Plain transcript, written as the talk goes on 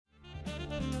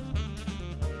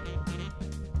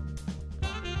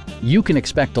You can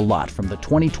expect a lot from the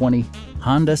 2020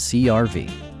 Honda CR-V.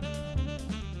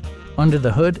 Under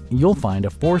the hood, you'll find a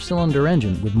 4-cylinder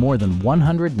engine with more than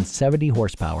 170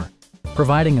 horsepower,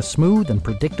 providing a smooth and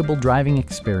predictable driving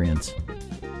experience.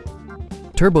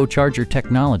 Turbocharger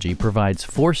technology provides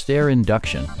forced air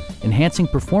induction, enhancing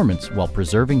performance while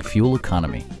preserving fuel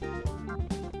economy.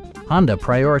 Honda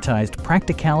prioritized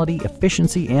practicality,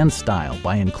 efficiency, and style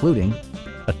by including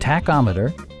a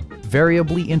tachometer,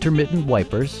 variably intermittent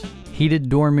wipers, heated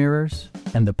door mirrors,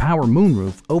 and the power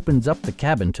moonroof opens up the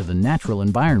cabin to the natural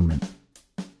environment.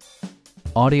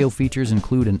 Audio features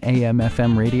include an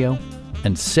AM/FM radio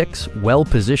and 6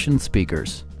 well-positioned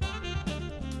speakers.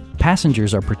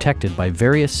 Passengers are protected by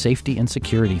various safety and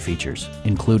security features,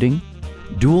 including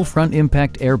dual front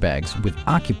impact airbags with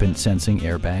occupant sensing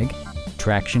airbag,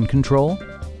 traction control,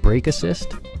 brake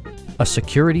assist, a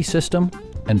security system,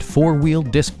 and 4-wheel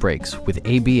disc brakes with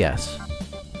ABS.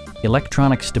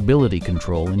 Electronic stability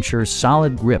control ensures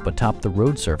solid grip atop the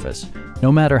road surface,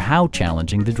 no matter how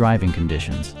challenging the driving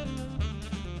conditions.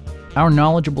 Our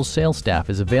knowledgeable sales staff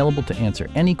is available to answer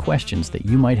any questions that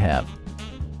you might have.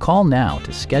 Call now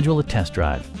to schedule a test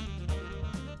drive.